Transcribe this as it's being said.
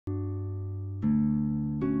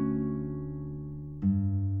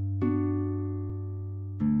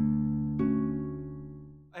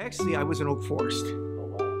Actually, I was in Oak Forest.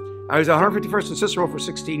 I was at 151st and Cicero for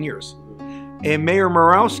 16 years. And Mayor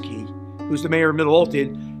Morawski, who's the mayor of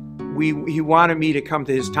Midlothian, he wanted me to come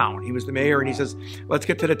to his town. He was the mayor, and he says, let's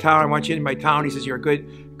get to the town. I want you in my town. He says, you're good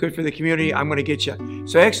for the community. I'm going to get you.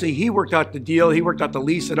 So actually, he worked out the deal. He worked out the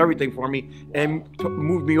lease and everything for me and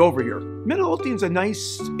moved me over here. Midlothian's a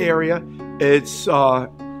nice area. It's a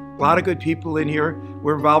lot of good people in here.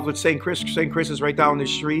 We're involved with St. Chris. St. Chris is right down the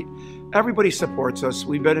street. Everybody supports us.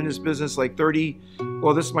 We've been in this business like this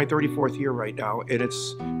is my 34th year right now, and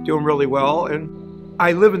it's doing really well. And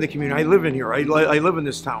I live in the community. I live in here. I live in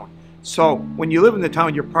this town. So when you live in the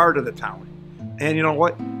town, you're part of the town. And you know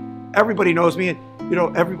what? Everybody knows me. And you know,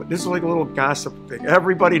 this is like a little gossip thing.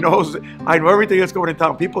 Everybody knows. I know everything that's going in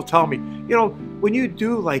town. People tell me, you know, when you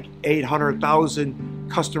do like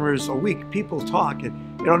 800,000 customers a week, people talk.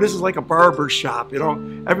 And you know, this is like a barber shop. You know,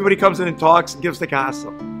 everybody comes in and talks and gives the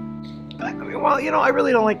gossip. I mean, well, you know, I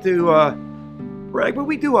really don't like to brag, but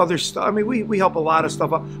we do other stuff. I mean, we help a lot of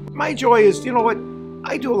stuff out. My joy is, you know what?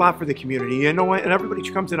 I do a lot for the community, you know what? And everybody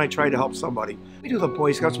who comes in, I try to help somebody. We do the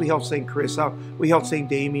Boy Scouts. We help St. Chris out. We help St.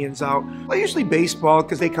 Damian's out. Well, usually baseball,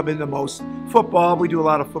 because they come in the most. Football, we do a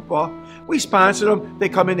lot of football. We sponsor them. They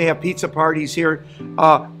come in, they have pizza parties here.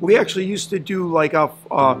 We actually used to do like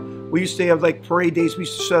we used to have like parade days. We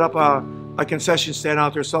used to set up a concession stand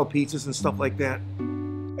out there, sell pizzas and stuff like that.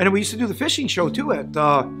 And then we used to do the fishing show too at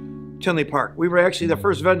Tinley Park. We were actually the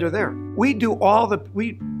first vendor there. We do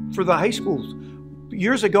for the high schools.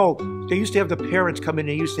 Years ago, they used to have the parents come in.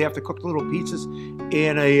 They used to have to cook the little pizzas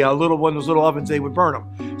in a little one of those little ovens. They would burn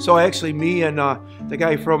them. So actually, me and the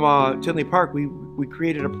guy from Tinley Park, we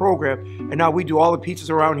created a program, and now we do all the pizzas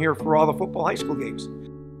around here for all the football high school games.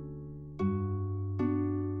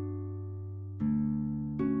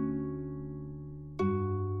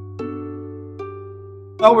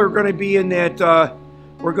 Well, we're going to be in that.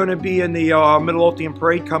 We're going to be in the Midlothian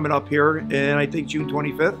Parade coming up here, and I think June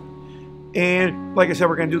 25th. And like I said,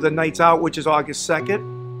 we're going to do the Nights Out, which is August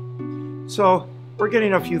 2nd. So we're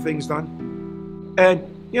getting a few things done. And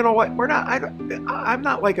you know what? I'm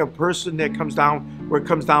not like a person that comes down where it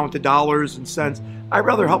comes down to dollars and cents. I'd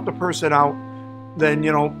rather help the person out than,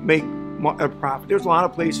 you know, make a profit. There's a lot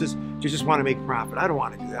of places you just want to make profit. I don't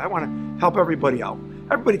want to do that. I want to help everybody out.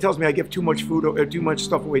 Everybody tells me I give too much food or too much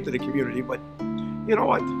stuff away to the community, but you know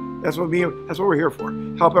what? That's what we're here for.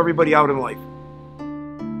 Help everybody out in life.